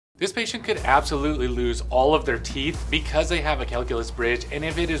This patient could absolutely lose all of their teeth because they have a calculus bridge, and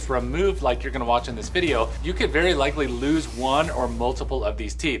if it is removed like you're going to watch in this video, you could very likely lose one or multiple of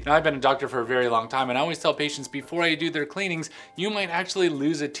these teeth. Now, I've been a doctor for a very long time, and I always tell patients before I do their cleanings, you might actually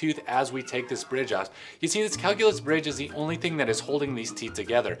lose a tooth as we take this bridge out. You see, this calculus bridge is the only thing that is holding these teeth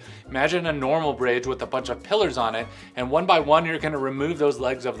together. Imagine a normal bridge with a bunch of pillars on it, and one by one you're going to remove those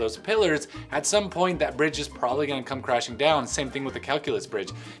legs of those pillars. At some point, that bridge is probably going to come crashing down. Same thing with the calculus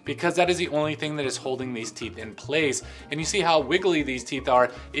bridge, because that is the only thing that is holding these teeth in place. And you see how wiggly these teeth are.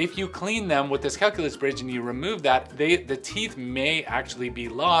 If you clean them with this calculus bridge and you remove that, the teeth may actually be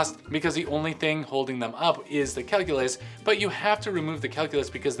lost because the only thing holding them up is the calculus. But you have to remove the calculus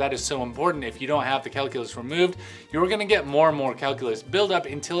because that is so important. If you don't have the calculus removed, you're going to get more and more calculus buildup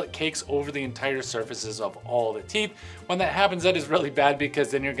until it cakes over the entire surfaces of all the teeth. When that happens, that is really bad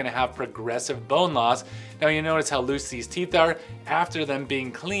because then you're going to have progressive bone loss. Now, you notice how loose these teeth are. After them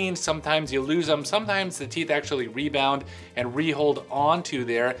being cleaned, sometimes you lose them. Sometimes the teeth actually rebound and re-hold onto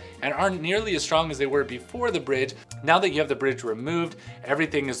there and aren't nearly as strong as they were before the bridge. Now that you have the bridge removed,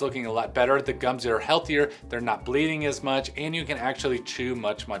 everything is looking a lot better. The gums are healthier, they're not bleeding as much, and you can actually chew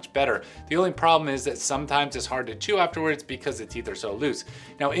much better. The only problem is that sometimes it's hard to chew afterwards because the teeth are so loose.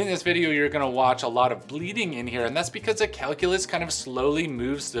 Now, in this video, you're going to watch a lot of bleeding in here, and that's because the calculus kind of slowly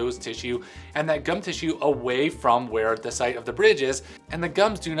moves those tissue and that gum tissue away from where the site of the bridge is, and the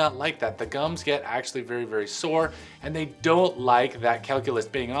gums do not like that. The gums get actually very sore, and they don't like that calculus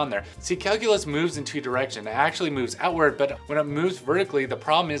being on there. See, calculus moves in two directions. It actually moves outward, but when it moves vertically, the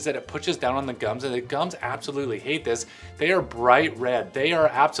problem is that it pushes down on the gums, and the gums absolutely hate this. They are bright red. They are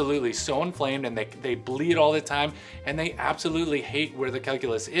absolutely so inflamed, and they bleed all the time, and they absolutely hate where the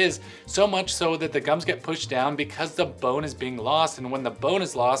calculus is, so much so that the gums get pushed down because the bone is being lost, and when the bone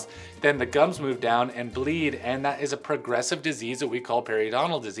is lost, then the gums move down and bleed, and that is a progressive disease that we call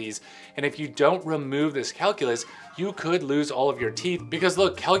periodontal disease. And if you don't remove this calculus, you could lose all of your teeth because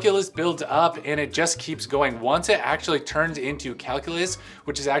look, calculus builds up and it just keeps going. Once it actually turns into calculus,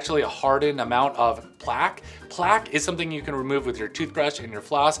 which is actually a hardened amount of plaque. Plaque is something you can remove with your toothbrush and your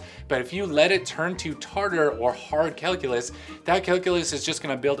floss, but if you let it turn to tartar or hard calculus, that calculus is just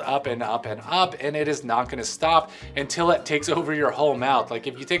gonna build up and up and up, and it is not gonna stop until it takes over your whole mouth. Like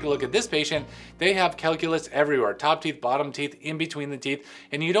if you take a look at this patient, they have calculus everywhere, top teeth, bottom teeth, in between the teeth,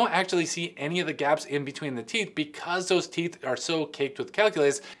 and you don't actually see any of the gaps in between the teeth because those teeth are so caked with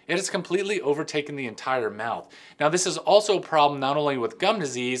calculus, it has completely overtaken the entire mouth. Now, this is also a problem not only with gum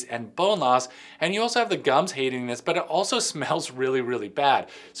disease and bone loss, and you also have the gums hating this, but it also smells really bad.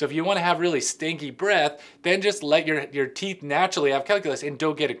 So if you want to have really stinky breath, then just let your teeth naturally have calculus and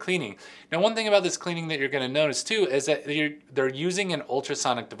don't get a cleaning. Now, one thing about this cleaning that you're going to notice too is that they're using an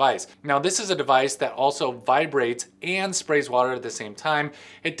ultrasonic device. Now, this is a device that also vibrates and sprays water at the same time.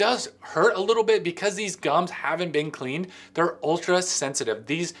 It does hurt a little bit because these gums haven't been cleaned. They're ultra sensitive.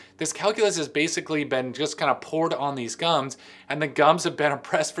 This calculus has basically been just kind of poured on these gums, and the gums have been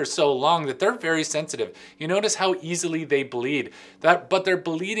oppressed for so long that they're very sensitive. You notice how easily they bleed, but they're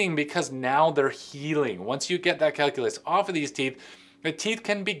bleeding because now they're healing. Once you get that calculus off of these teeth, the teeth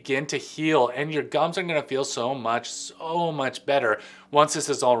can begin to heal, and your gums are gonna feel so much better once this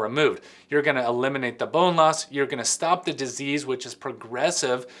is all removed. You're gonna eliminate the bone loss, you're gonna stop the disease, which is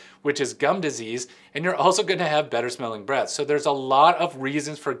progressive, which is gum disease, and you're also gonna have better smelling breath. So there's a lot of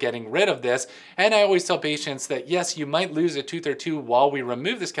reasons for getting rid of this, and I always tell patients that yes, you might lose a tooth or two while we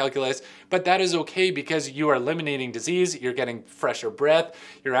remove this calculus, but that is okay because you are eliminating disease, you're getting fresher breath,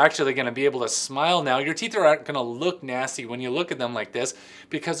 you're actually gonna be able to smile now. Your teeth aren't gonna look nasty when you look at them like this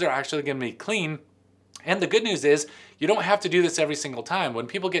because they're actually gonna be clean. And the good news is you don't have to do this every single time. When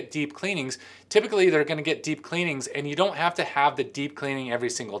people get deep cleanings, typically they're gonna get deep cleanings, and you don't have to have the deep cleaning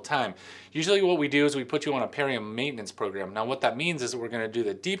every single time. Usually what we do is we put you on a perio maintenance program. Now what that means is that we're gonna do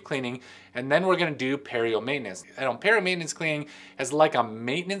the deep cleaning, and then we're gonna do perio maintenance. And on perio maintenance cleaning is like a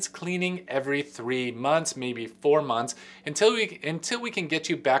maintenance cleaning every 3 months, maybe 4 months, until we can get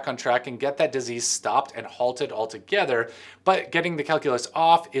you back on track and get that disease stopped and halted altogether. But getting the calculus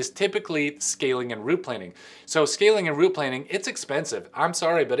off is typically scaling and root planing. So scaling and root planing, it's expensive. I'm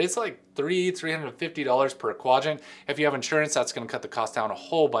sorry, but it's like $350 per quadrant. If you have insurance, that's gonna cut the cost down a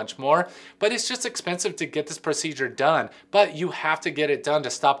whole bunch more, but it's just expensive to get this procedure done. But you have to get it done to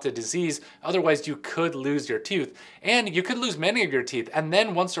stop the disease, otherwise you could lose your tooth, and you could lose many of your teeth, and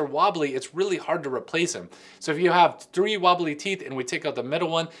then once they're wobbly, it's really hard to replace them. So if you have 3 wobbly teeth and we take out the middle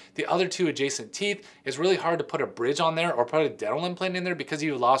one, the other 2 adjacent teeth, it's really hard to put a bridge on there or put a dental implant in there because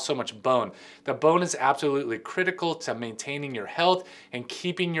you lost so much bone. The bone is absolutely critical to maintaining your health and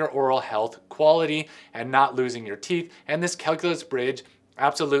keeping your oral health quality and not losing your teeth, and this calculus bridge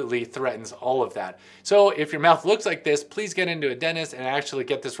absolutely threatens all of that. So if your mouth looks like this, please get into a dentist and actually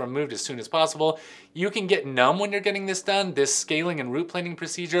get this removed as soon as possible. You can get numb when you're getting this done. This scaling and root planing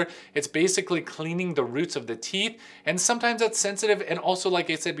procedure, it's basically cleaning the roots of the teeth, and sometimes that's sensitive, and also, like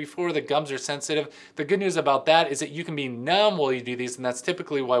I said before, the gums are sensitive. The good news about that is that you can be numb while you do these, and that's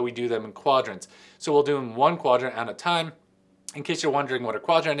typically why we do them in quadrants. So we'll do them one quadrant at a time. In case you're wondering what a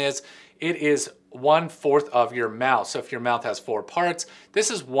quadrant is, it is 1/4 of your mouth. So if your mouth has 4 parts, this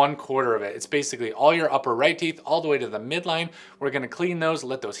is 1/4 of it. It's basically all your upper right teeth all the way to the midline. We're gonna clean those,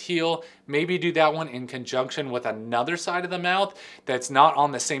 let those heal. Maybe do that one in conjunction with another side of the mouth that's not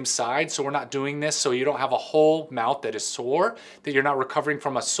on the same side. So we're not doing this so you don't have a whole mouth that is sore, that you're not recovering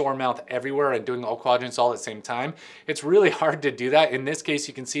from a sore mouth everywhere and doing all quadrants all at the same time. It's really hard to do that. In this case,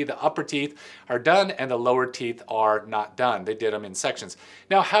 you can see the upper teeth are done and the lower teeth are not done. They did them in sections.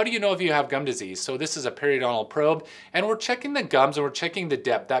 Now, how do you know if you have gum disease? So this is a periodontal probe, and we're checking the gums and we're checking the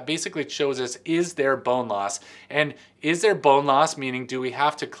depth. That basically shows us, is there bone loss? And is there bone loss, meaning do we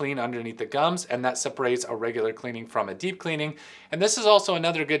have to clean underneath the gums? And that separates a regular cleaning from a deep cleaning. And this is also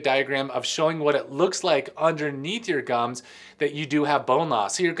another good diagram of showing what it looks like underneath your gums that you do have bone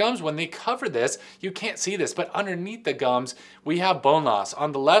loss. So your gums, when they cover this, you can't see this, but underneath the gums, we have bone loss.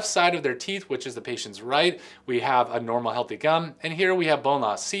 On the left side of their teeth, which is the patient's right, we have a normal healthy gum, and here we have bone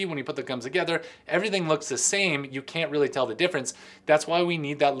loss. See, when you put the gums together, everything looks the same. You can't really tell the difference. That's why we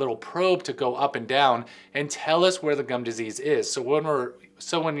need that little probe to go up and down and tell us where the gum disease is. So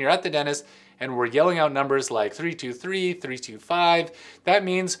when you're at the dentist and we're yelling out numbers like 323, 325, that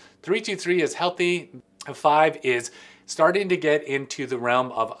means 323 is healthy, 5 is starting to get into the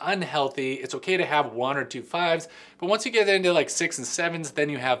realm of unhealthy. It's okay to have 1 or 2 5s, but once you get into like 6 and 7s, then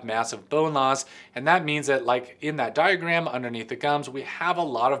you have massive bone loss. And that means that, like in that diagram underneath the gums, we have a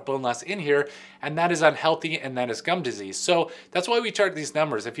lot of bone loss in here, and that is unhealthy, and that is gum disease. So that's why we chart these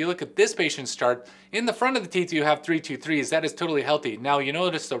numbers. If you look at this patient's chart, in the front of the teeth, you have 323s. That is totally healthy. Now you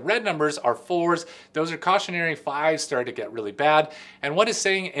notice the red numbers are 4s. Those are cautionary. 5s start to get really bad. And what it's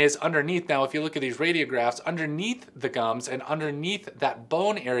saying is underneath, now if you look at these radiographs, underneath the gums and underneath that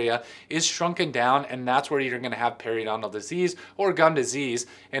bone area is shrunken down, and that's where you're gonna have periodontal disease or gum disease,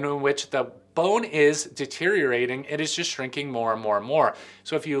 and in which the bone is deteriorating. It is just shrinking more and more and more.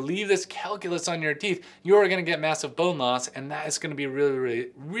 So if you leave this calculus on your teeth, you're going to get massive bone loss, and that is going to be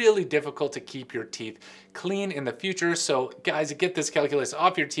really difficult to keep your teeth clean in the future. So guys, get this calculus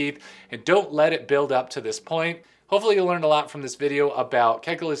off your teeth and don't let it build up to this point. Hopefully you learned a lot from this video about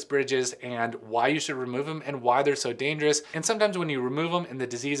calculus bridges and why you should remove them and why they're so dangerous. And sometimes when you remove them and the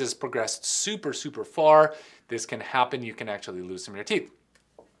disease has progressed super far, this can happen. You can actually lose some of your teeth.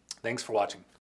 Thanks for watching.